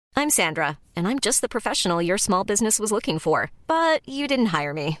I'm Sandra, and I'm just the professional your small business was looking for. But you didn't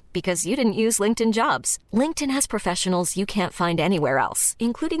hire me because you didn't use LinkedIn Jobs. LinkedIn has professionals you can't find anywhere else,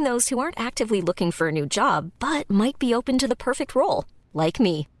 including those who aren't actively looking for a new job, but might be open to the perfect role, like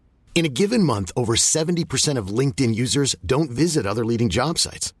me. In a given month, over 70% of LinkedIn users don't visit other leading job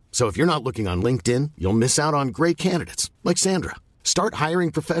sites. So if you're not looking on LinkedIn, you'll miss out on great candidates like Sandra. Start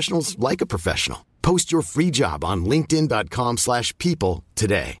hiring professionals like a professional. Post your free job on linkedin.com/people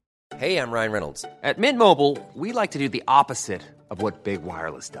today. Hey, I'm Ryan Reynolds. At Mint Mobile, we like to do the opposite of what Big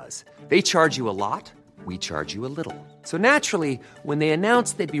Wireless does. They charge you a lot, we charge you a little. So naturally, when they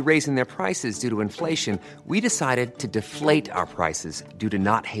announced they'd be raising their prices due to inflation, we decided to deflate our prices due to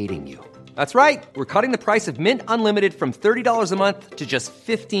not hating you. That's right. We're cutting the price of Mint Unlimited from $30 a month to just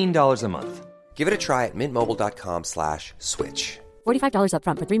 $15 a month. Give it a try at mintmobile.com/switch. $45 up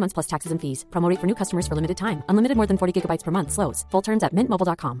front for 3 months plus taxes and fees. Promo rate for new customers for limited time. Unlimited more than 40 gigabytes per month slows. Full terms at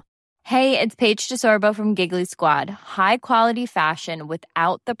mintmobile.com. Hey, it's Paige DeSorbo from Giggly Squad. High quality fashion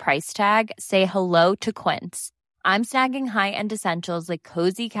without the price tag. Say hello to Quince. I'm snagging high-end essentials like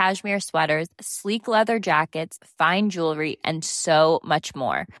cozy cashmere sweaters, sleek leather jackets, fine jewelry, and so much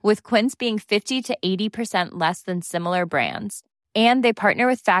more. With Quince being 50 to 80% less than similar brands. And they partner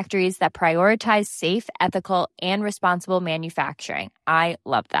with factories that prioritize safe, ethical, and responsible manufacturing. I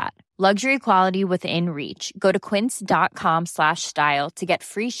love that. Luxury quality within reach. Go to quince.com/style to get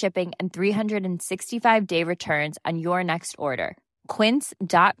free shipping and 365-day returns on your next order.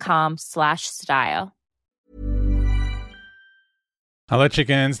 Quince.com/style. Hello,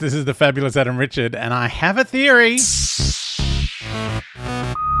 chickens. This is the fabulous Adam Richard, and I have a theory.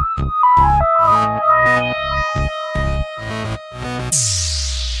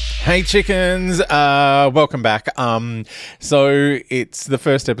 Hey chickens, welcome back. So it's the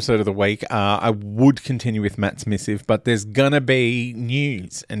first episode of the week. I would continue with Matt's missive, but there's gonna be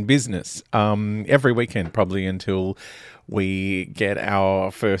news and business every weekend, probably until we get our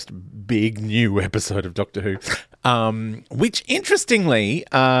first big new episode of Doctor Who. Which interestingly,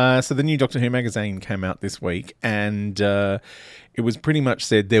 so the new Doctor Who magazine came out this week, and it was pretty much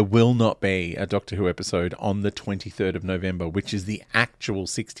said there will not be a Doctor Who episode on the 23rd of November, which is the actual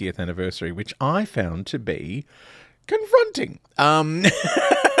 60th anniversary, which I found to be confronting.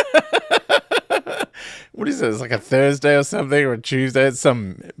 What is it? It's like a Thursday or something, or a Tuesday. It's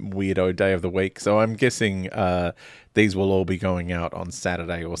some weirdo day of the week. So I'm guessing these will all be going out on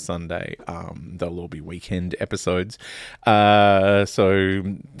Saturday or Sunday. They'll all be weekend episodes. So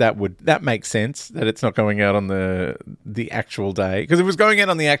that makes sense that it's not going out on the actual day. Because if it was going out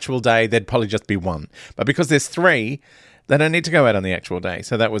on the actual day, there'd probably just be one. But because there's 3, they don't need to go out on the actual day.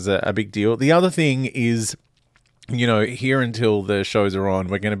 So that was a big deal. The other thing is, you know, here until the shows are on,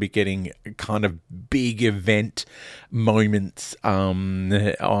 we're going to be getting kind of big event moments on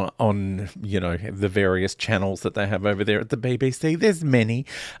you know, the various channels that they have over there at the BBC. There's many.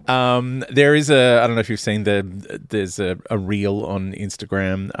 There is I don't know if you've seen there's a reel on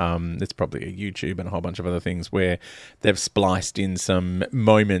Instagram. There's probably a YouTube and a whole bunch of other things where they've spliced in some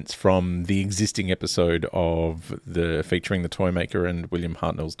moments from the existing episode of featuring the Toymaker and William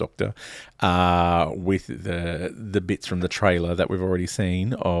Hartnell's Doctor, with the bits from the trailer that we've already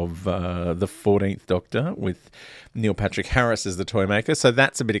seen of the 14th Doctor with Neil Patrick Harris as the Toymaker. So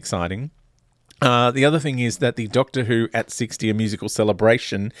that's a bit exciting. The other thing is that the Doctor Who at 60, a musical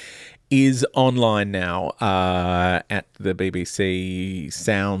celebration, is online now at the BBC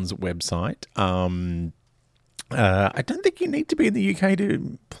Sounds website. I don't think you need to be in the UK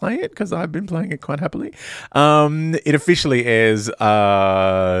to play it, because I've been playing it quite happily. It officially airs,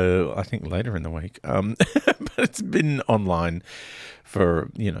 I think, later in the week, but it's been online for,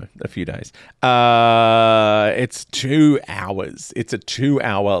 you know, a few days. It's 2 hours. It's a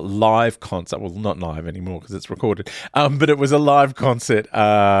 2-hour live concert. Well, not live anymore because it's recorded. But it was a live concert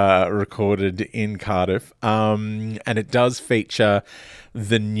recorded in Cardiff. And it does feature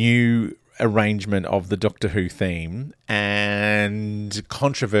the new arrangement of the Doctor Who theme, and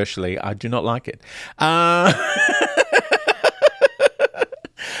controversially, I do not like it. Well,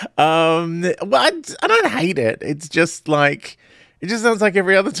 I don't hate it. It's just like, it just sounds like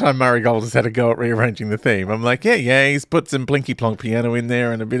every other time Murray Gold has had a go at rearranging the theme. I'm like, yeah, he's put some Blinky Plonk piano in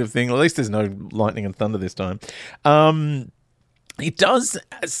there and a bit of thing. At least there's no lightning and thunder this time. It does,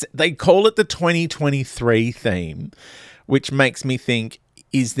 they call it the 2023 theme, which makes me think,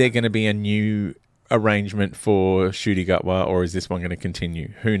 is there going to be a new arrangement for Ncuti Gatwa, or is this one going to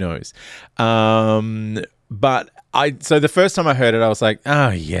continue? Who knows? But so the first time I heard it, I was like, oh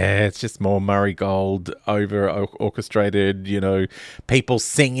yeah, it's just more Murray Gold over orchestrated, people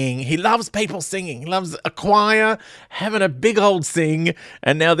singing. He loves people singing. He loves a choir having a big old sing,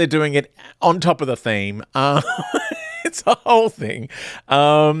 and now they're doing it on top of the theme. It's a whole thing.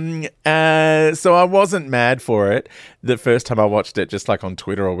 So I wasn't mad for it the first time I watched it, just like on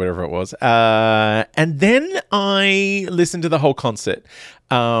Twitter or whatever it was. And then I listened to the whole concert,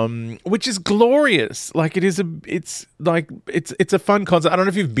 which is glorious. Like it's a fun concert. I don't know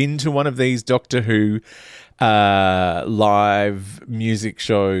if you've been to one of these Doctor Who live music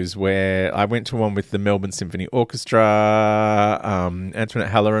shows. Where I went to one with the Melbourne Symphony Orchestra.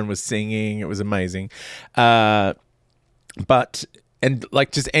 Antoinette Halloran was singing. It was amazing. But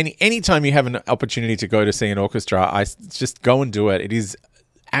just any time you have an opportunity to go to see an orchestra, I just go and do it. It is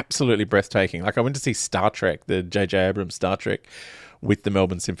absolutely breathtaking. Like I went to see Star Trek, the J.J. Abrams Star Trek, with the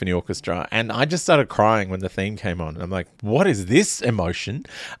Melbourne Symphony Orchestra, and I just started crying when the theme came on. And I'm like, what is this emotion?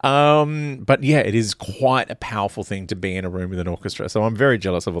 But yeah, it is quite a powerful thing to be in a room with an orchestra. So I'm very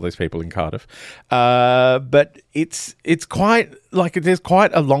jealous of all these people in Cardiff. But it's quite like there's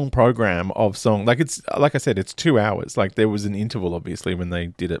quite a long program of song. Like I said, it's 2 hours. Like there was an interval, obviously, when they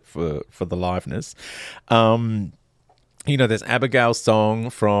did it for the liveness. There's Abigail's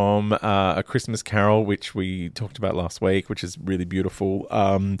song from A Christmas Carol, which we talked about last week, which is really beautiful.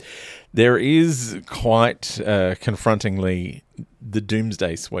 There is quite confrontingly the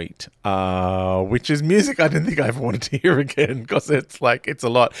Doomsday Suite, which is music I didn't think I ever wanted to hear again, because it's a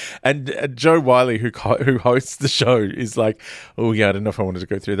lot. And Joe Wiley, who hosts the show, is like, oh yeah, I don't know if I wanted to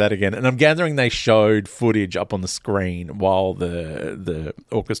go through that again. And I'm gathering they showed footage up on the screen while the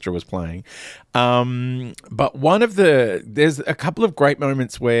orchestra was playing. But there's a couple of great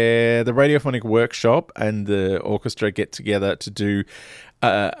moments where the Radiophonic Workshop and the orchestra get together to do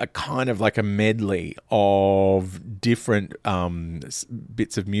a kind of like a medley of different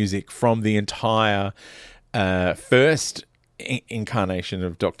bits of music from the entire first incarnation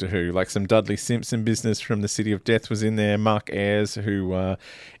of Doctor Who. Like some Dudley Simpson business from The City of Death was in there. Mark Ayres, who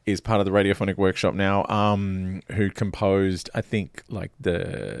is part of the Radiophonic Workshop now, who composed, I think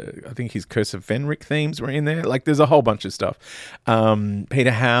his Curse of Fenric themes were in there. Like there's a whole bunch of stuff.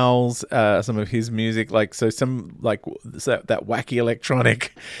 Peter Howells, some of his music, that wacky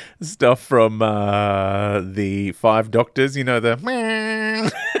electronic stuff from the Five Doctors,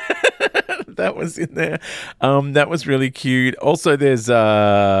 that was in there. That was really cute. Also, there's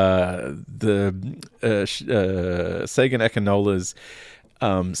the Sagan Akinola's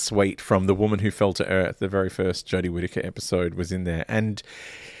suite from The Woman Who Fell to Earth. The very first Jodie Whittaker episode was in there, and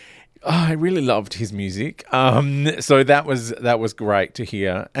I really loved his music. So that was great to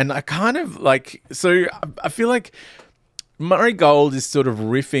hear. And I kind of I feel like Murray Gold is sort of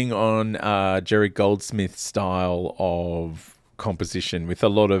riffing on Jerry Goldsmith's style of composition, with a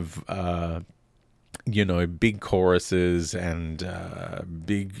lot of big choruses and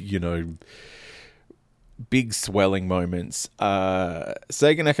big swelling moments.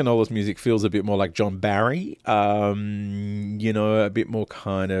 Sagan Akinola's music feels a bit more like John Barry, a bit more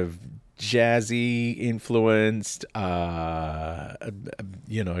kind of jazzy influenced, but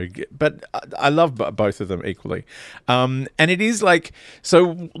I love both of them equally. And it is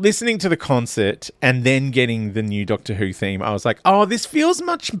so listening to the concert and then getting the new Doctor Who theme, I was like, oh, this feels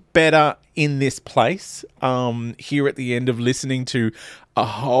much better in this place. Here at the end of listening to a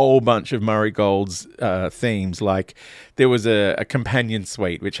whole bunch of Murray Gold's themes. Like there was a companion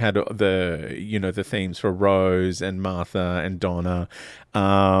suite which had the themes for Rose and Martha and Donna,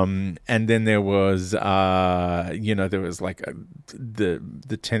 and then there was the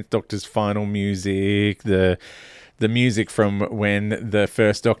 10th Doctor's final music, the music from when the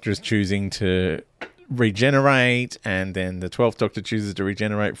first Doctor is choosing to regenerate, and then the 12th Doctor chooses to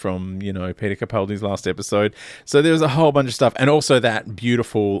regenerate from Peter Capaldi's last episode. So there was a whole bunch of stuff, and also that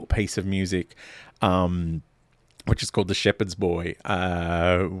beautiful piece of music which is called The Shepherd's Boy,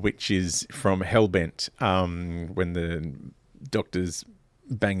 which is from Hellbent, when the Doctor's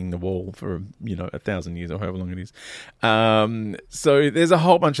banging the wall for 1,000 years or however long it is. So there's a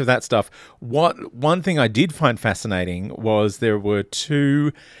whole bunch of that stuff. One thing I did find fascinating was there were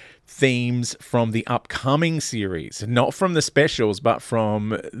two themes from the upcoming series, not from the specials, but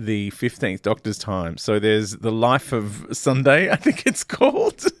from the 15th Doctor's time. So there's The Life of Sunday, I think it's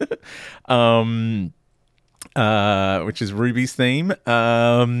called, which is Ruby's theme,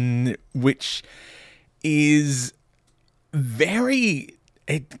 which is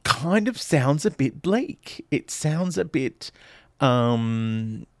it kind of sounds a bit bleak. It sounds a bit,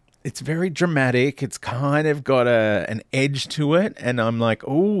 it's very dramatic. It's kind of got an edge to it. And I'm like,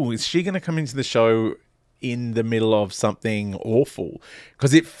 oh, is she going to come into the show in the middle of something awful,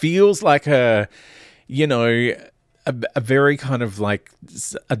 because it feels like a very kind of like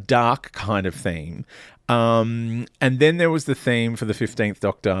a dark kind of theme. And then there was the theme for the 15th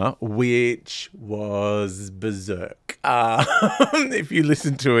Doctor, which was berserk. If you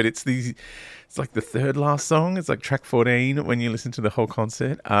listen to it, it's like the third last song. It's like track 14 when you listen to the whole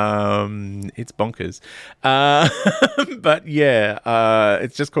concert. It's bonkers. But yeah,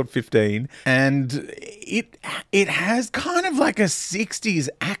 it's just called 15. And it has kind of like a 60s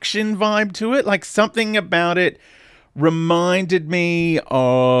action vibe to it. Like something about it reminded me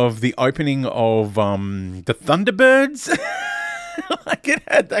of the opening of the Thunderbirds. Like it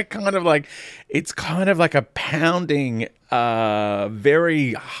had that kind of like, it's kind of like a pounding,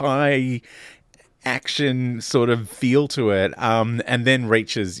 very high action sort of feel to it, and then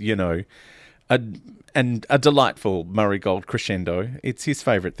reaches, a delightful Murray Gold crescendo. It's his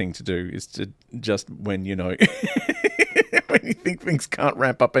favourite thing to do, is to just when, when you think things can't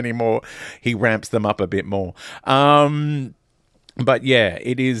ramp up anymore, he ramps them up a bit more. But yeah,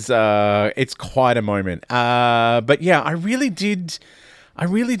 it is. It's quite a moment. But yeah, I really did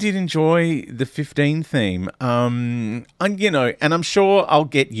enjoy the 15 theme. And I'm sure I'll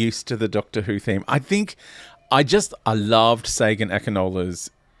get used to the Doctor Who theme. I think I loved Sagan Akinola's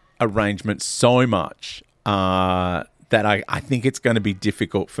arrangement so much that I think it's going to be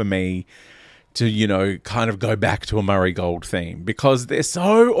difficult for me to, kind of go back to a Murray Gold theme, because they're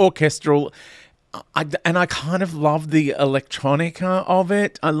so orchestral. And I kind of love the electronica of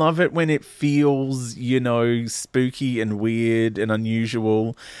it. I love it when it feels, spooky and weird and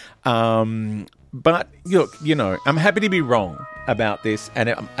unusual. But look, I'm happy to be wrong about this, and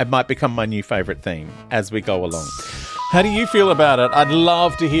it might become my new favourite theme as we go along. How do you feel about it? I'd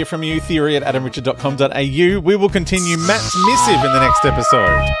love to hear from you. theory@adamrichard.com.au. We will continue Matt's missive in the next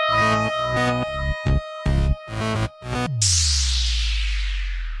episode.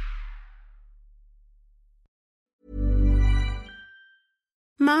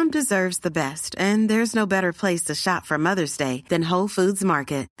 Mom deserves the best, and there's no better place to shop for Mother's Day than Whole Foods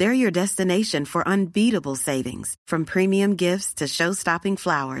Market. They're your destination for unbeatable savings, from premium gifts to show-stopping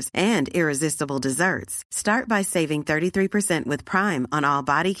flowers and irresistible desserts. Start by saving 33% with Prime on all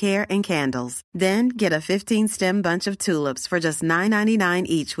body care and candles. Then get a 15-stem bunch of tulips for just $9.99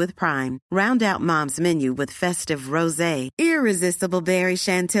 each with Prime. Round out Mom's menu with festive rosé, irresistible berry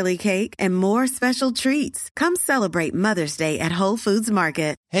chantilly cake, and more special treats. Come celebrate Mother's Day at Whole Foods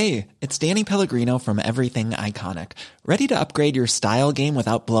Market. Hey, it's Danny Pellegrino from Everything Iconic. Ready to upgrade your style game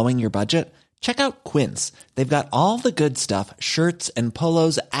without blowing your budget? Check out Quince. They've got all the good stuff, shirts and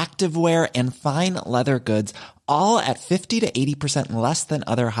polos, activewear, and fine leather goods, all at 50 to 80% less than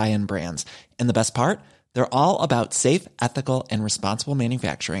other high-end brands. And the best part? They're all about safe, ethical, and responsible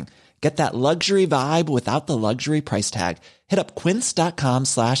manufacturing. Get that luxury vibe without the luxury price tag. Hit up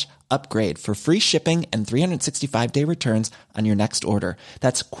quince.com/upgrade for free shipping and 365-day returns on your next order.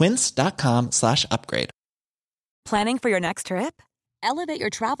 That's quince.com/upgrade. Planning for your next trip? Elevate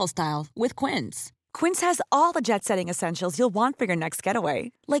your travel style with Quince. Quince has all the jet-setting essentials you'll want for your next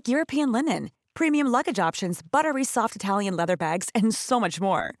getaway, like European linen, premium luggage options, buttery soft Italian leather bags, and so much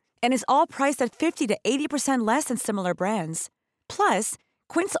more. And is all priced at 50 to 80% less than similar brands. Plus,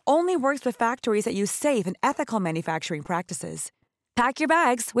 Quince only works with factories that use safe and ethical manufacturing practices. Pack your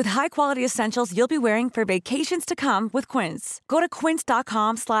bags with high-quality essentials you'll be wearing for vacations to come with Quince. Go to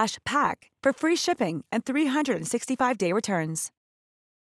quince.com/pack for free shipping and 365-day returns.